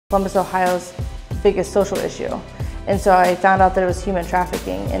Columbus, Ohio's biggest social issue. And so I found out that it was human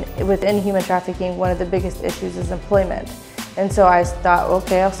trafficking, and within human trafficking, one of the biggest issues is employment. And so I thought,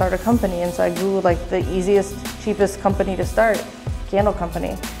 okay, I'll start a company. And so I Googled like the easiest, cheapest company to start, candle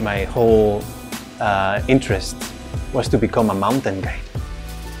company. My whole interest was to become a mountain guide.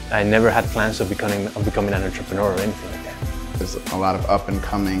 I never had plans of becoming an entrepreneur or anything like that. There's a lot of up and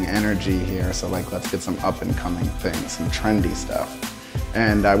coming energy here, so like let's get some up and coming things, some trendy stuff.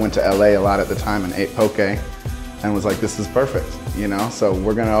 And I went to LA a lot at the time and ate poke and was like, this is perfect, you know? So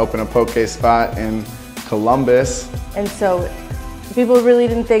we're gonna open a poke spot in Columbus. And so people really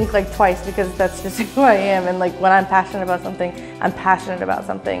didn't think like twice, because that's just who I am. And like when I'm passionate about something, I'm passionate about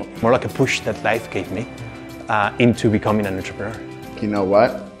something. More like a push that life gave me into becoming an entrepreneur. You know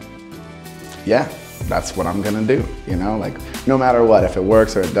what? Yeah, that's what I'm gonna do, you know? Like no matter what, if it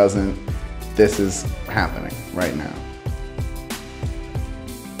works or it doesn't, this is happening right now.